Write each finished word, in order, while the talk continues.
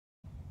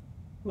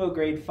Hello,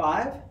 grade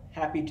 5.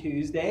 Happy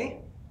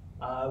Tuesday.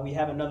 We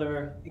have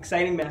another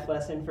exciting math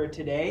lesson for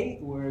today.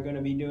 We're going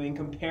to be doing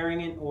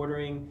comparing and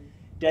ordering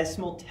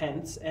decimal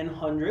tenths and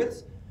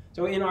hundredths.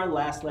 So in our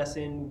last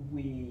lesson,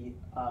 we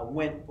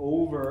went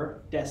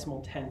over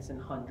decimal tenths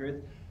and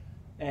hundredths,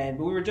 and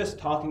we were just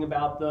talking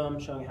about them,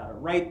 showing how to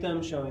write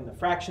them, showing the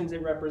fractions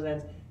it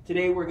represents.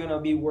 Today we're going to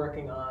be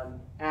working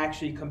on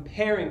actually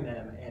comparing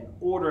them and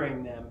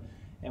ordering them,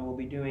 and we'll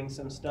be doing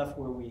some stuff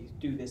where we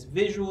do this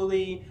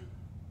visually,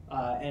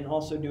 and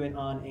also do it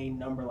on a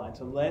number line.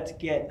 So let's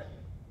get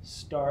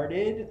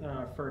started on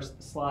our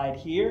first slide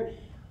here.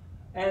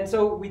 And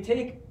so we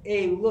take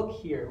a look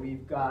here.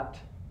 We've got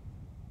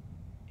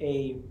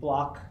a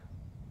block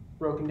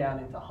broken down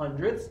into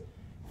hundredths.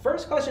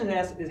 First question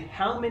asked is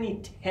how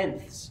many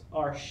tenths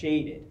are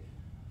shaded?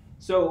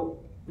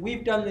 So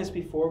we've done this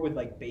before with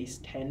like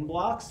base 10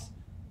 blocks.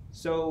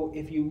 So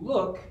if you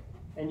look,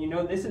 and you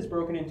know this is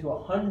broken into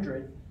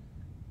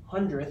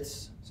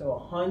hundredths, so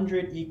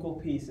 100 equal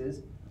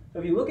pieces. So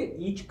if you look at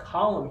each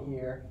column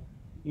here,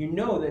 you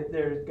know that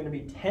there's going to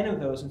be 10 of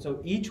those, and so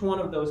each one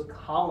of those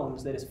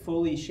columns that is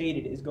fully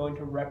shaded is going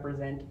to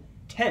represent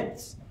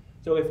tenths.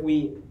 So if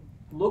we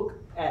look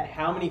at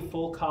how many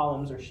full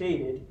columns are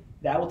shaded,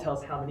 that will tell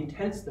us how many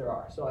tenths there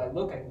are. So I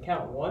can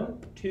count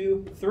 1,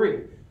 2, 3.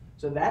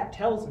 So that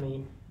tells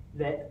me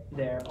that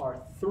there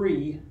are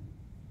 3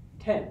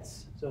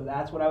 tenths. So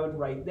that's what I would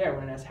write there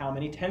when it asks how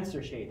many tenths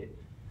are shaded.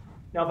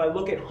 Now if I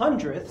look at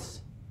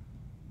hundredths,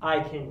 I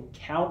can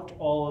count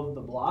all of the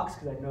blocks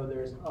because I know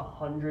there's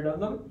 100 of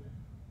them.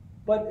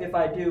 But if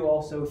I do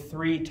also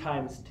 3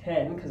 times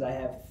 10, because I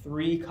have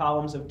 3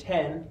 columns of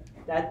 10,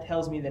 that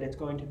tells me that it's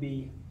going to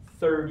be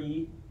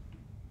 30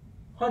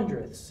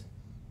 hundredths.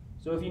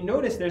 So if you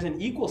notice, there's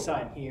an equal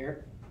sign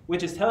here,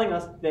 which is telling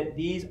us that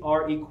these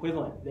are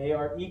equivalent. They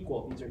are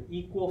equal. These are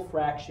equal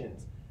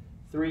fractions.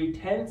 3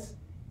 tenths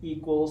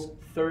equals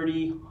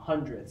 30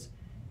 hundredths.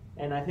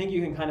 And I think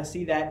you can kind of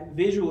see that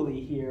visually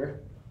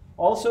here.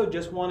 Also,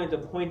 just wanted to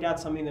point out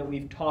something that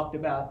we've talked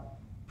about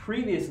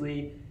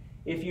previously.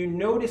 If you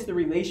notice the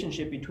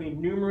relationship between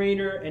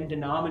numerator and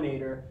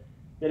denominator,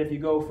 that if you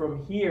go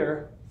from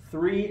here,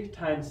 3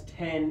 times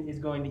 10 is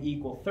going to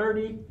equal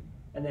 30,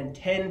 and then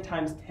 10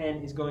 times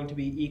 10 is going to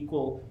be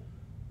equal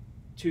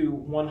to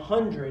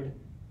 100.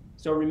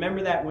 So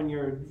remember that when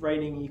you're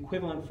writing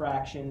equivalent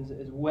fractions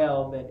as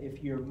well, that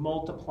if you're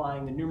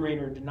multiplying the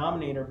numerator and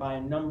denominator by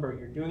a number,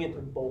 you're doing it to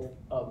both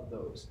of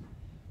those.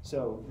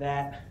 So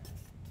that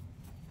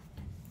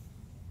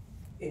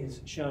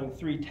is showing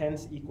 3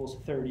 tenths equals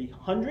 30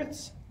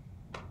 hundredths.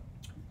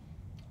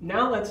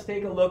 Now let's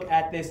take a look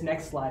at this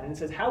next slide. And it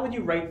says, how would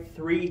you write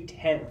 3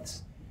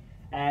 tenths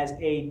as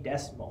a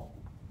decimal?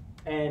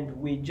 And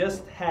we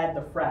just had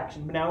the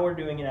fraction, but now we're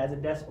doing it as a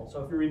decimal.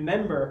 So if you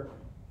remember,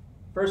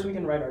 first we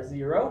can write our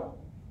 0,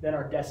 then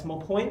our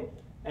decimal point,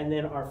 and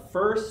then our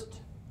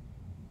first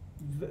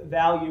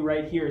value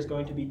right here is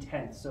going to be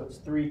tenths. So it's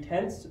 3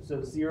 tenths, so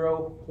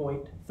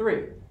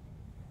 0.3.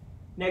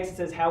 Next it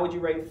says, how would you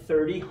write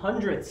 30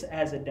 hundredths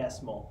as a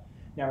decimal?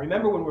 Now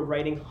remember, when we're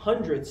writing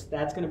hundredths,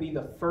 that's going to be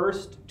the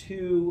first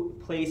 2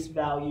 place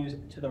values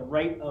to the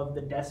right of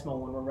the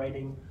decimal when we're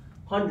writing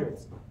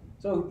hundredths.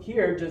 So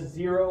here, just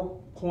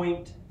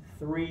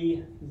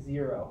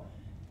 0.30.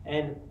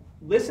 And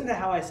listen to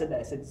how I said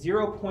that. I said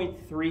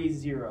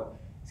 0.30.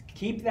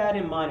 Keep that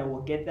in mind, and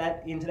we'll get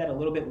into that a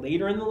little bit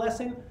later in the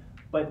lesson,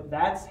 but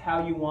that's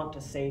how you want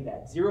to say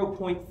that,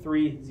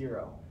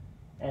 0.30.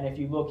 And if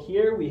you look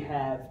here, we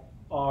have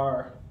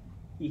our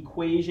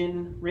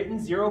equation written,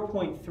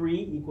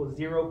 0.3 equals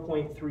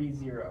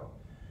 0.30.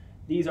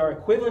 These are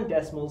equivalent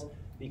decimals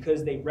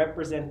because they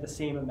represent the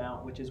same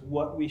amount, which is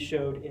what we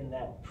showed in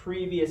that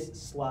previous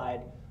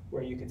slide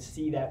where you could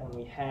see that when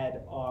we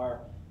had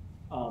our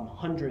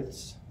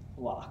hundredths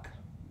block.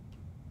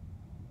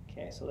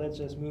 Okay, so let's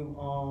just move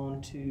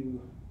on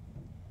to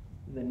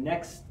the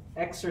next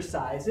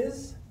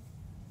exercises.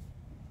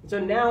 So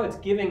now it's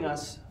giving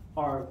us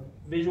our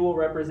visual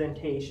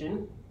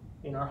representation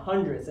in our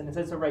hundredths, and it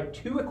says to write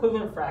 2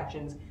 equivalent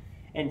fractions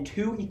and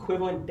 2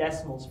 equivalent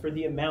decimals for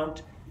the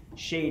amount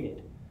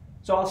shaded.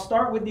 So I'll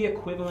start with the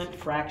equivalent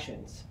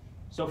fractions.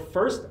 So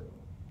first,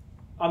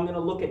 I'm going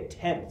to look at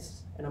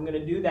tenths, and I'm going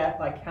to do that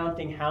by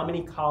counting how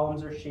many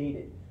columns are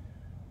shaded.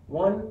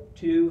 1,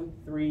 2,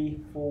 3,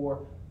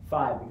 4,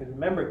 5. Because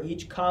remember,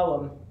 each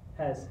column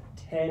has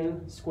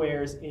 10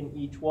 squares in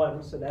each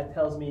one, so that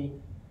tells me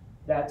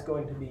that's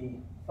going to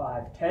be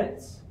 5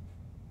 tenths.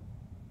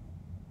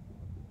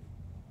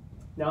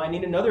 Now I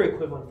need another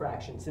equivalent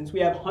fraction. Since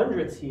we have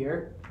hundredths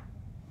here,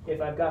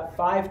 if I've got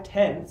 5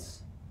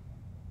 tenths,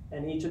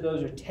 and each of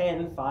those are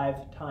 10,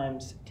 5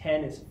 times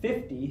 10 is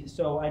 50,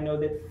 so I know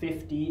that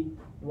 50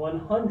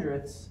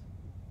 100ths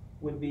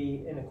would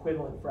be an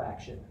equivalent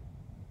fraction.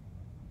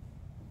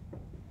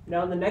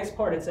 Now in the next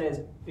part it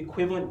says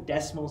equivalent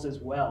decimals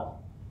as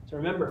well. So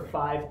remember,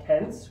 5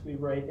 tenths we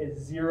write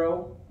as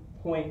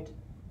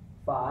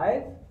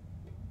 0.5,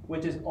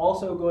 which is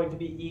also going to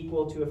be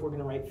equal to, if we're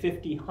going to write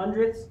 50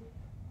 hundredths,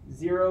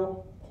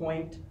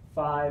 0.50.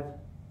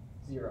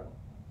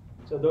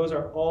 So those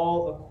are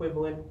all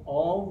equivalent,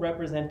 all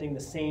representing the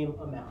same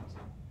amount.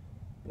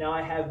 Now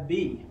I have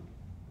B.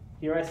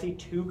 Here I see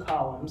two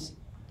columns,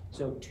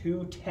 so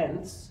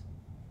 2/10,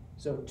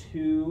 so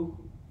 2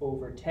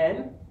 over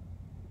 10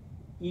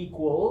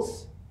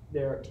 equals,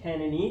 there are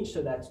 10 in each,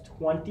 so that's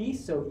 20,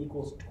 so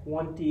equals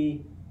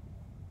 20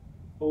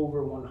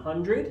 over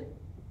 100.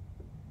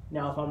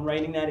 Now if I'm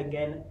writing that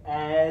again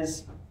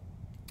as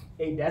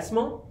a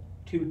decimal,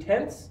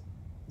 2/10,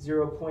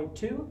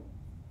 0.2,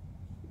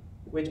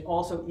 which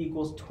also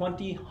equals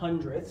 20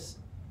 hundredths,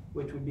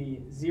 which would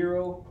be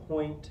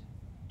 0.20.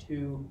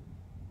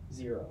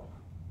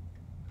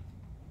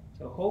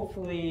 So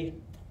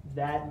hopefully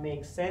that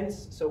makes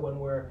sense. So when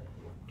we're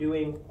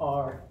doing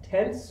our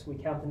tenths, we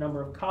count the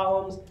number of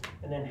columns,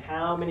 and then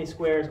how many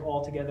squares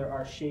altogether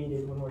are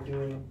shaded when we're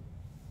doing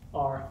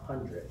our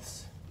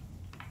hundredths.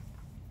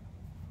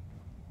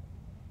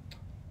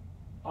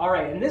 All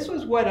right, and this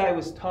was what I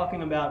was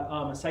talking about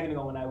a second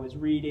ago when I was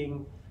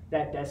reading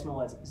that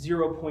decimal as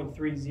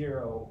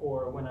 0.30,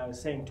 or when I was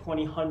saying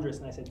 20 hundredths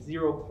and I said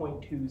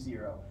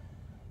 0.20.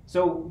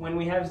 So when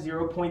we have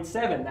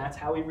 0.7, that's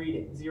how we read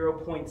it,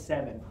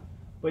 0.7.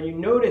 But you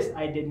notice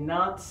I did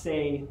not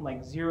say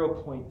like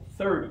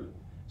 0.30.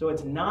 So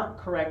it's not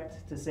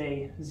correct to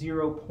say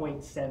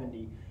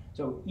 0.70.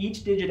 So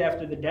each digit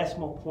after the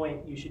decimal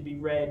point you should be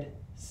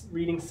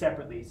reading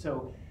separately.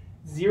 So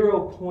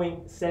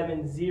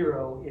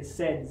 0.70 is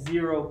said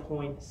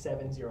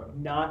 0.70,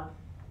 not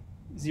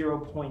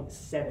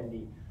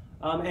 0.70.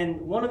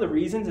 And one of the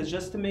reasons is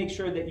just to make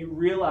sure that you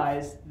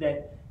realize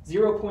that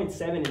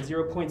 0.7 and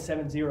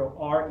 0.70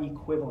 are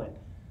equivalent.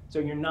 So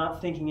you're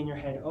not thinking in your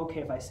head, okay,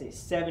 if I say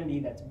 70,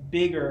 that's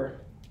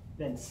bigger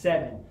than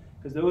 7,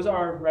 because those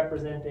are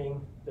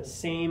representing the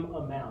same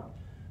amount.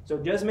 So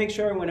just make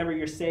sure whenever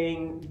you're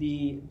saying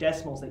the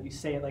decimals that you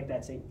say it like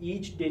that, say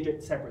each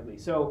digit separately.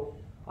 So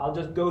I'll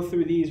just go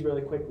through these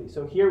really quickly.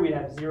 So here we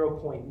have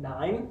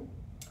 0.9,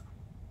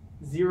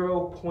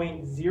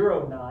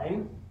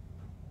 0.09,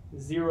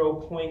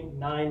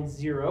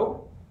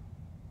 0.90,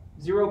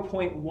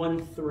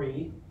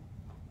 0.13,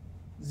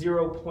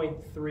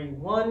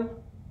 0.31,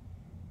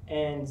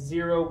 and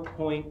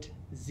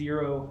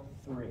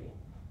 0.03.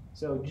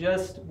 So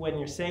just when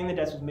you're saying the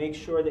decimals, make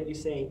sure that you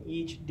say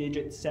each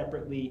digit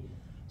separately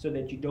so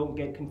that you don't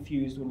get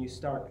confused when you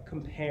start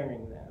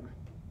comparing them.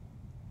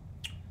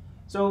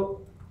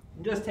 So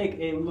just take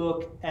a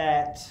look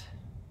at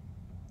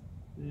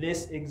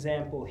this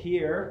example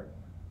here.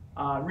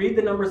 Read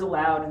the numbers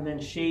aloud and then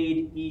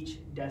shade each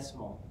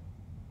decimal.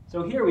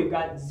 So here we've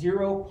got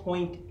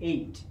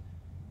 0.8,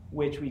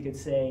 which we could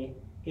say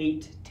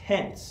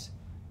 8/10.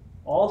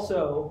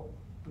 Also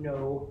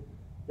know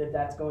that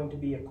that's going to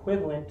be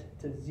equivalent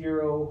to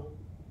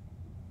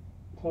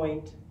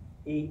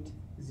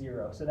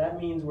 0.80. So that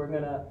means we're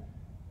going to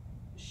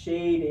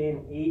shade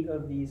in 8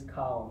 of these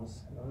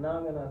columns. And I'm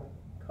not going to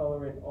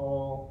color it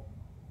all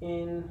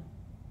in,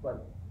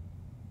 but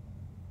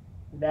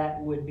that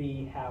would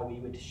be how we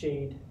would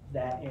shade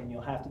that in.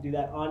 You'll have to do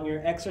that on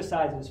your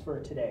exercises for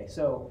today.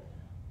 So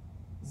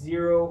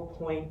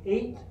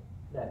 0.8,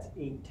 that's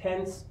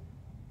 8/10.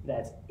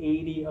 That's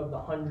 80 of the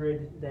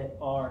 100 that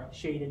are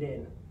shaded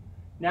in.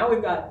 Now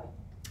we've got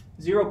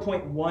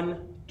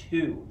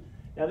 0.12.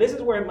 Now this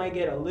is where it might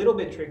get a little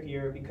bit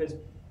trickier, because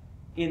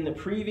in the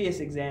previous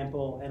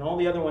example and all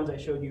the other ones I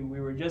showed you,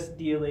 we were just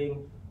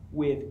dealing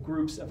with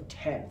groups of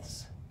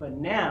tenths. But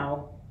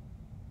now,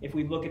 if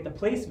we look at the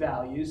place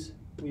values,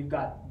 we've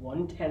got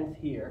 1/10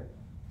 here.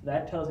 So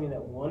that tells me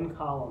that one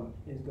column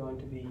is going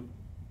to be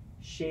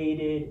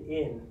shaded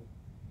in.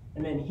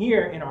 And then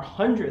here in our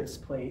hundredths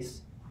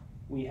place,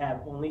 we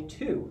have only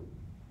 2.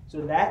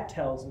 So that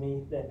tells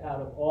me that out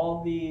of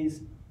all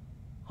these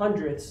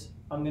hundredths,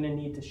 I'm going to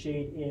need to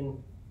shade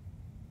in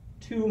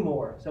 2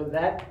 more. So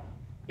that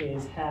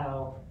is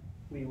how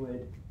we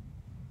would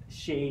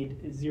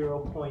shade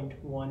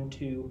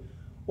 0.12,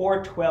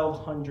 or 12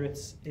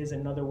 hundredths is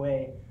another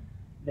way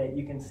that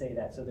you can say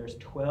that. So there's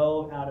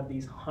 12 out of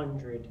these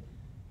 100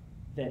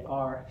 that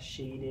are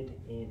shaded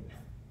in.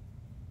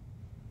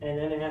 And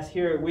then it asks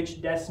here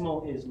which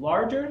decimal is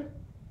larger.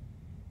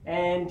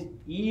 And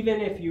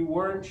even if you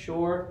weren't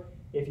sure,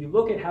 if you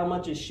look at how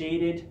much is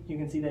shaded, you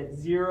can see that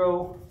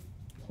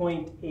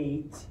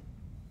 0.8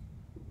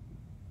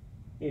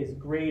 is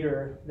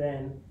greater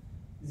than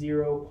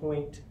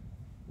 0.12.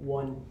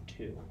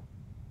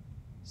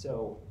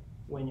 So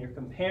when you're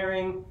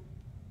comparing,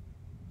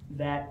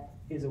 that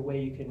is a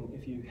way you can,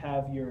 if you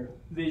have your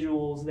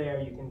visuals there,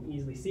 you can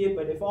easily see it.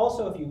 But if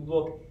you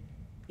look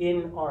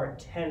in our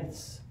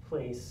tenths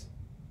place,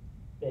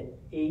 that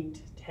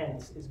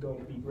 8/10 is going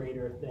to be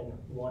greater than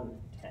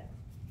 1/10.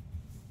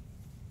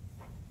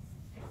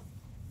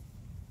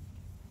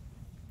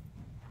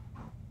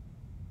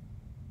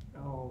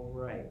 All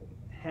right,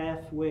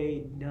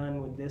 halfway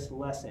done with this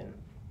lesson.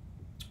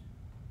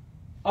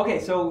 Okay,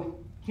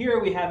 so here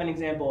we have an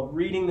example of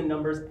reading the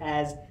numbers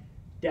as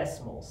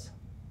decimals.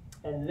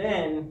 And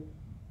then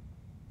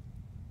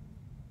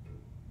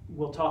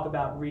we'll talk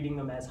about reading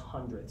them as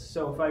hundredths.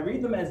 So if I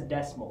read them as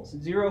decimals,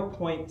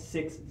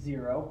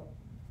 0.60,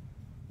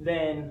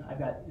 then I've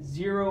got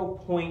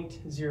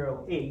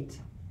 0.08,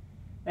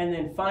 and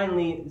then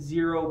finally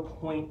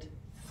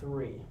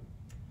 0.3.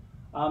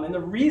 And the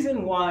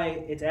reason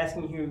why it's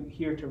asking you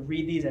here to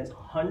read these as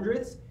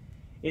hundredths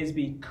is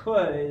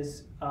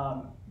because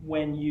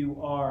when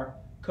you are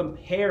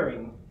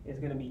comparing, it's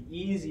going to be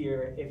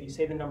easier if you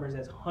say the numbers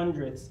as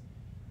hundredths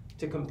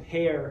to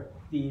compare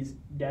these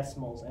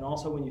decimals, and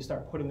also when you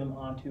start putting them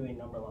onto a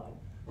number line.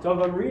 So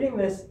if I'm reading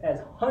this as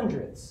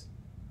hundredths,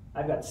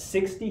 I've got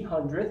 60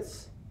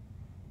 hundredths,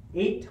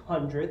 8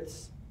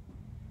 hundredths,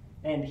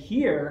 and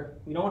here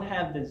we don't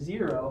have the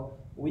 0.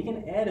 We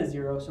can add a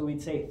 0, so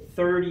we'd say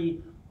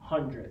 30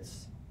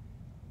 hundredths.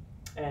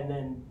 And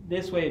then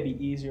this way it'd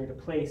be easier to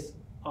place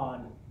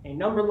on a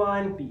number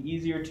line, be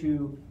easier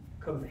to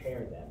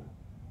compare them.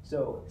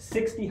 So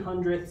 60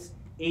 hundredths,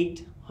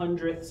 8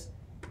 hundredths,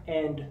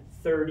 and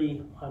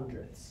 30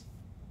 hundredths.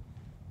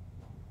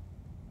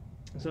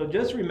 So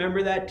just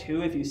remember that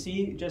too. If you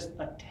see just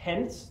a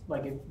tenths,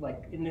 like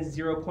in this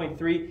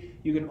 0.3,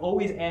 you can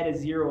always add a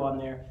 0 on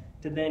there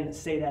to then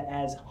say that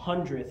as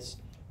hundredths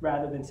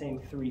rather than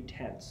saying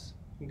 3/10.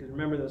 Because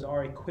remember, those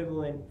are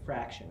equivalent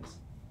fractions.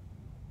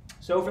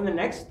 So for the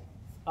next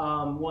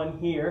one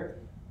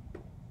here,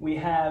 we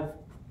have,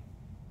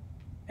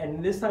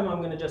 and this time I'm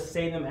going to just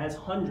say them as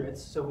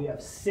hundredths. So we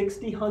have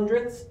 60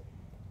 hundredths,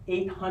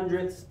 8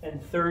 hundredths,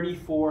 and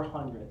 34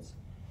 hundredths.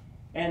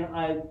 And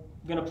I'm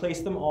going to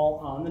place them all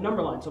on the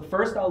number line. So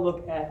first I'll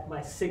look at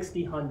my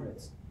 60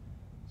 hundredths.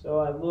 So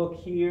I look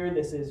here,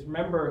 this is,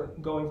 remember,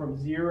 going from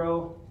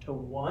 0 to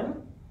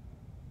 1.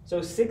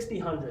 So 60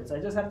 hundredths, I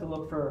just have to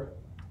look for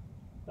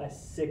my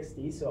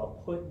 60, so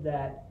I'll put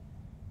that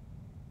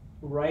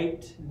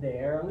right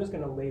there. I'm just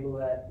going to label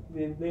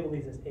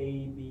these as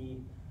A,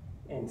 B,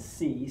 and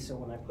C, so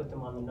when I put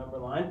them on the number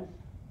line.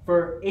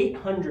 For 8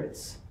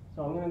 hundredths,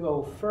 so I'm going to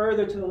go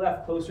further to the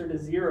left, closer to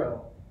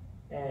 0,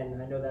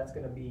 and I know that's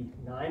going to be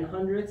 9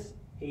 hundredths,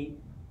 8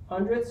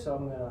 hundredths, so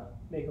I'm going to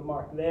make a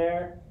mark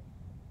there,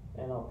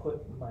 and I'll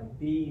put my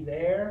B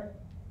there,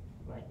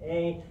 my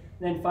A,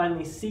 and then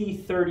finally C,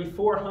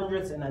 34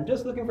 hundredths, and I'm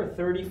just looking for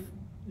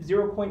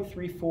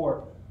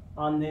 0.34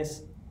 on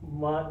this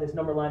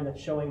number line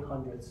that's showing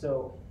hundredths.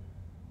 So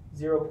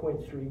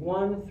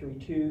 0.31,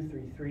 32,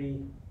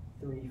 33,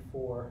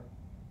 34,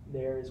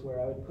 there is where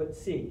I would put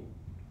C.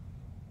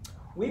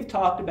 We've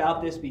talked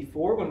about this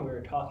before when we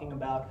were talking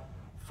about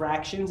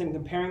fractions and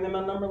comparing them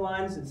on number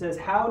lines. It says,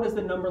 how does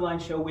the number line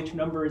show which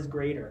number is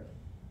greater?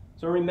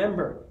 So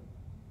remember,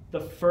 the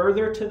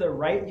further to the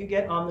right you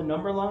get on the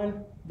number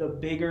line, the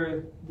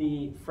bigger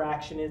the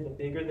fraction is, the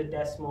bigger the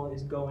decimal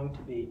is going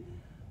to be.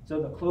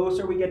 So the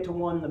closer we get to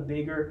 1, the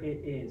bigger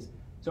it is.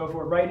 So if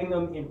we're writing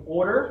them in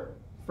order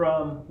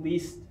from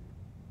least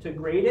to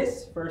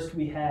greatest, first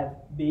we have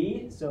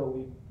B, so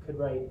we could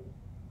write,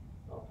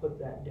 I'll put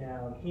that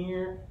down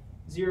here,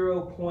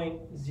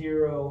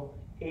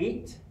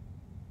 0.08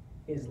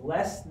 is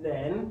less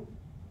than,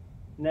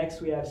 next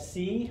we have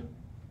C,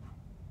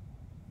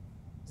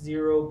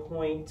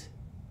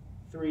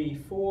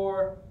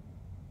 0.34,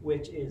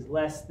 which is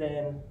less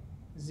than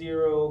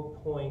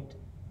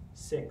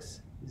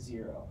 0.60.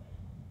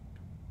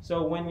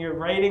 So when you're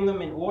writing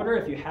them in order,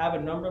 if you have a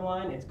number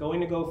line, it's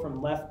going to go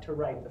from left to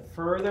right. The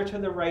further to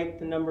the right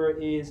the number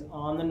is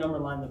on the number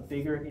line, the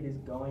bigger it is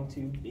going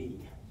to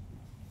be.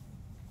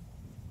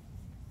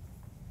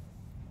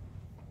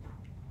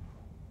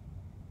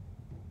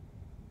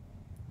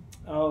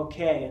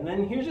 Okay, and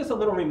then here's just a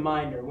little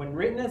reminder. When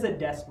written as a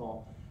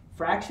decimal,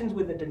 fractions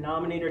with a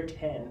denominator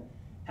 10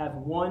 have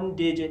 1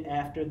 digit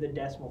after the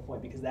decimal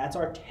point because that's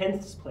our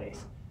tenths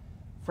place.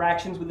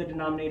 Fractions with the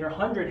denominator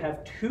 100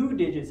 have 2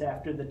 digits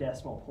after the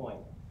decimal point.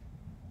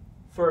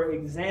 For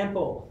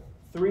example,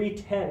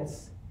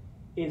 3/10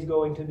 is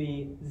going to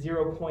be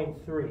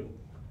 0.3,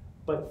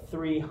 but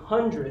 3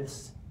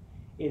 hundredths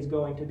is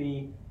going to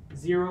be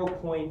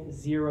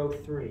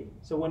 0.03.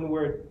 So when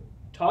we're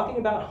talking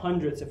about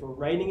hundredths, if we're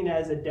writing it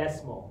as a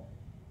decimal,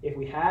 if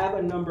we have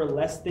a number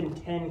less than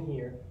 10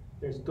 here,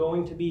 there's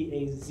going to be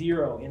a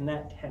 0 in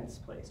that tenths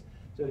place.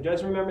 So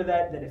just remember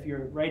that if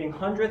you're writing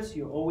hundredths,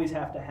 you always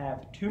have to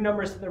have 2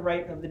 numbers to the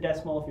right of the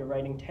decimal. If you're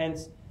writing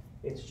tenths,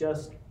 it's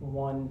just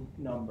 1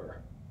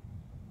 number.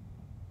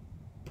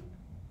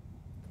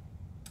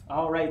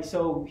 All right,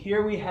 so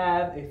here we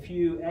have a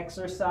few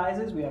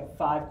exercises. We have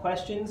 5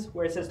 questions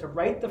where it says to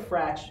write the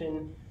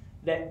fraction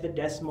that the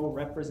decimal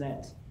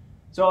represents.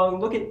 So I'll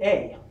look at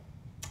A,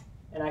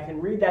 and I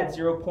can read that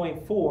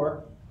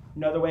 0.4.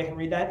 Another way I can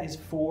read that is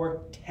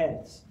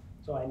 4/10.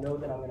 So I know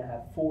that I'm going to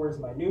have 4 as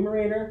my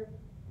numerator,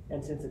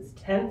 and since it's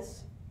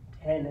tenths,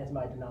 10 as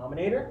my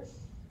denominator.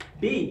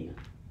 B,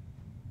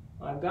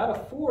 I've got a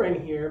 4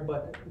 in here,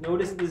 but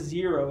notice the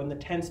 0 in the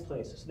tenths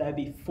place, so that'd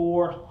be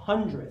 4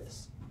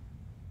 hundredths.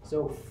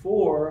 So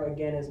 4,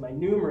 again, is my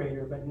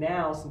numerator, but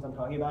now, since I'm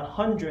talking about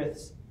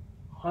hundredths,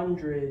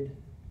 100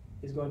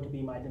 is going to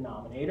be my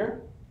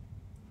denominator.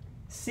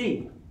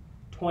 C,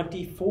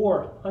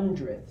 24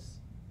 hundredths.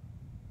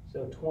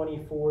 So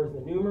 24 is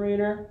the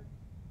numerator,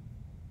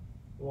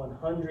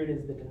 100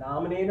 is the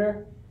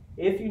denominator.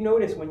 If you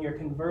notice, when you're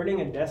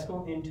converting a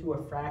decimal into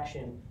a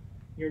fraction,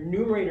 your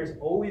numerator is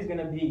always going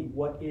to be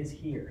what is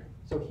here.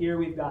 So here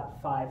we've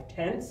got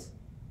 5/10.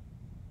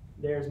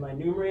 There's my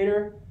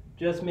numerator.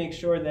 Just make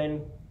sure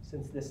then,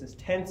 since this is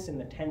tenths in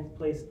the 10th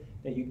place,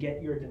 that you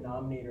get your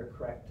denominator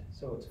correct.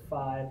 So it's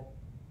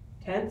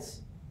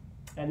 5/10.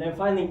 And then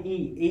finally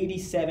E,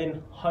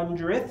 87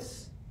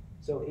 hundredths.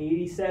 So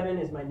 87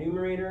 is my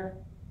numerator.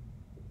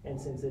 And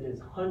since it is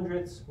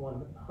hundredths,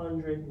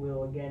 100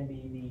 will again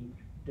be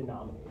the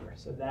denominator.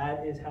 So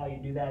that is how you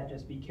do that.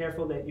 Just be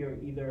careful that you're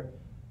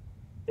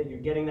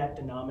getting that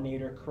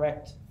denominator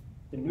correct.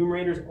 The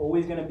numerator is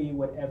always going to be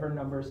whatever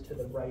number's to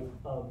the right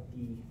of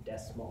the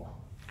decimal.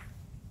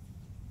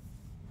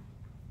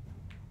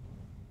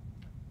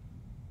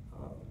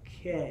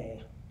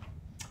 Okay.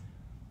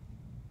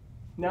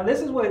 Now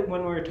this is when we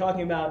were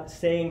talking about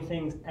saying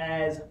things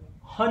as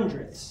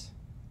hundredths,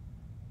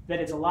 that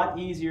it's a lot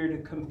easier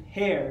to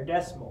compare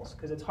decimals,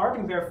 because it's hard to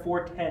compare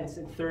 4/10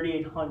 and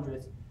 38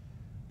 hundredths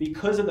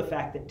because of the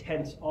fact that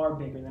tenths are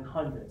bigger than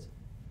hundredths.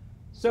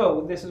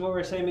 So this is what we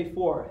were saying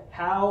before.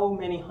 How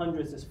many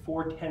hundredths is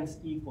 4/10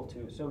 equal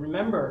to? So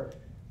remember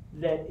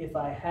that if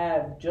I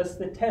have just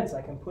the tenths,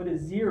 I can put a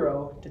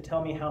 0 to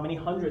tell me how many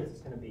hundredths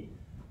it's going to be.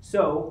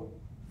 So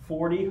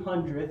 40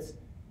 hundredths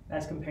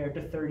as compared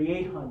to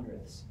 38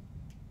 hundredths.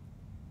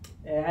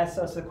 It asks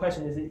us the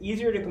question, is it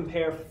easier to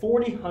compare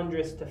 40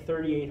 hundredths to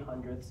 38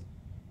 hundredths,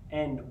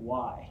 and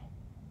why?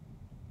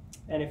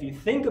 And if you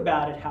think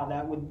about it, how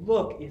that would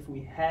look if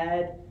we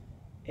had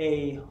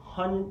a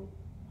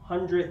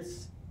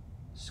hundredths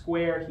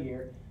square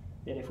here,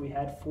 that if we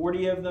had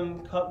 40 of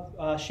them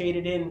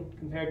shaded in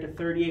compared to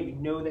 38, we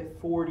know that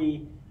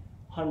 40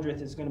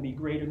 hundredths is going to be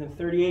greater than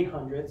 38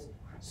 hundredths.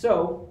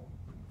 So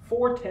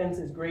 4/10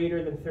 is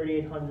greater than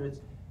 38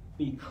 hundredths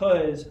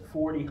because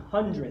 40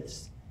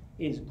 hundredths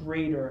is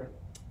greater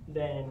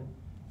than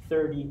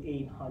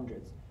 38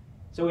 hundredths.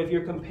 So if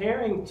you're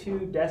comparing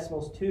two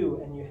decimals too,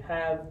 and you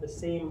have the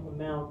same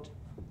amount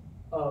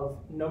of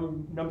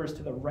numbers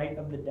to the right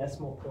of the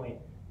decimal point,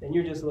 then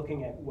you're just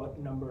looking at what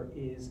number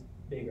is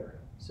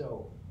bigger.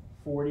 So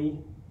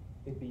 40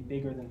 would be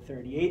bigger than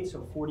 38,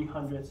 so 40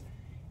 hundredths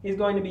is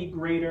going to be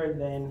greater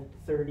than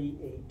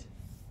 38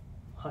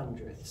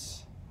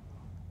 hundredths.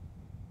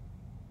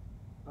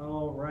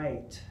 All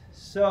right,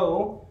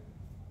 so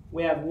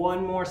we have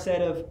one more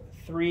set of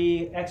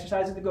 3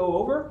 exercises to go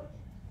over.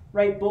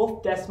 Write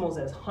both decimals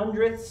as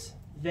hundredths,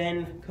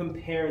 then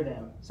compare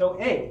them. So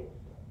A,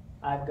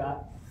 I've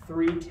got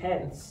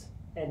 3/10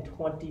 and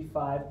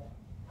 25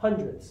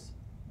 hundredths.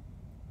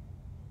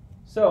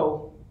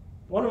 So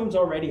one of them's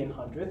already in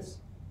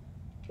hundredths,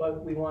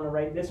 but we want to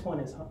write this one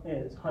as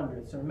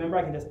hundredths. So remember,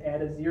 I can just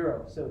add a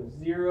 0. So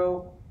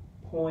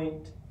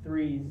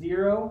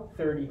 0.30,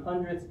 30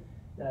 hundredths.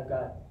 Then I've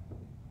got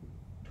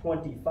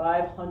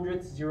 25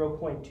 hundredths,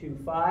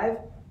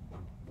 0.25.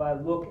 If I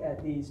look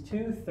at these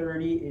two,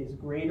 30 is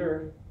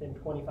greater than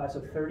 25, so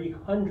 30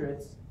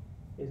 hundredths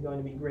is going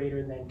to be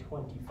greater than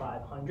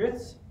 25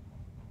 hundredths.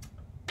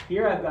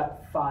 Here I've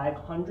got 5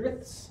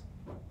 hundredths,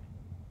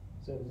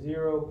 so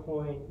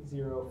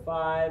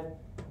 0.05.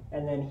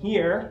 And then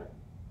here,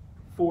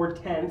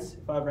 4/10,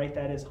 if I write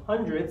that as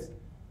hundredths,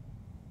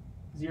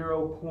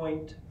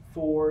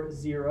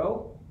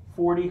 0.40,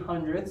 40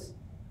 hundredths.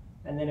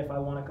 And then if I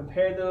want to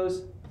compare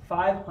those,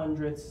 5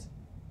 hundredths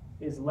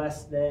is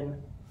less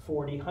than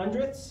 40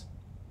 hundredths.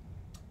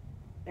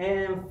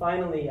 And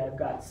finally, I've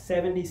got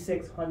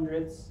 76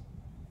 hundredths.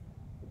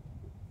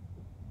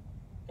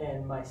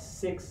 And my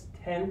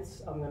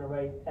 6/10 I'm going to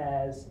write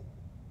as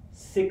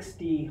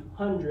 60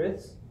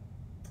 hundredths.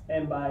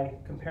 And by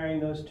comparing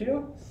those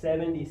two,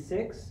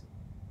 76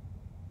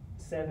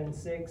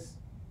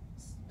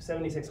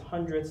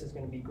 hundredths is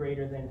going to be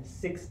greater than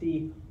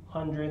 60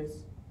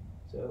 hundredths.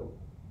 So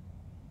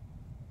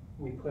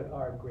we put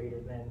our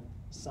greater than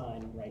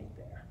sign right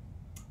there.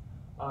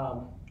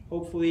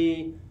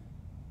 Hopefully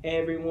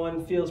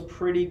everyone feels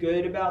pretty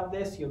good about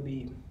this. You'll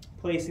be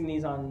placing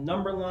these on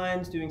number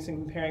lines, doing some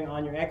comparing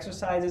on your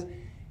exercises.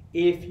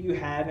 If you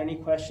have any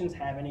questions,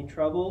 have any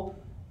trouble,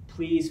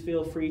 please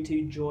feel free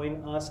to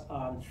join us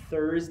on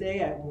Thursday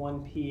at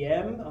 1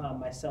 p.m.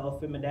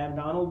 Myself and Madame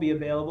Donna will be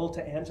available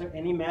to answer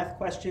any math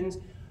questions,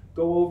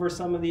 go over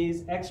some of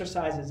these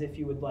exercises if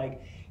you would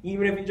like.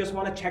 Even if you just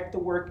want to check the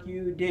work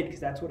you did, because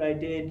that's what I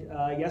did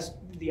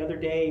the other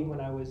day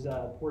when I was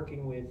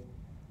working with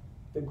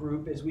the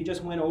group, is we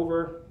just went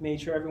over,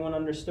 made sure everyone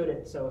understood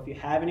it. So if you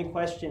have any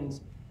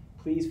questions,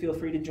 please feel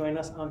free to join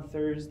us on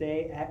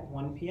Thursday at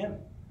 1 p.m.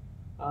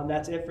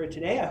 That's it for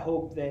today. I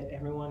hope that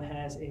everyone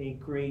has a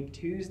great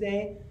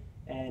Tuesday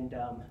and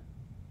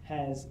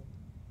has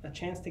a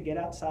chance to get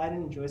outside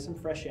and enjoy some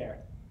fresh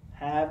air.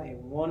 Have a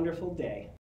wonderful day.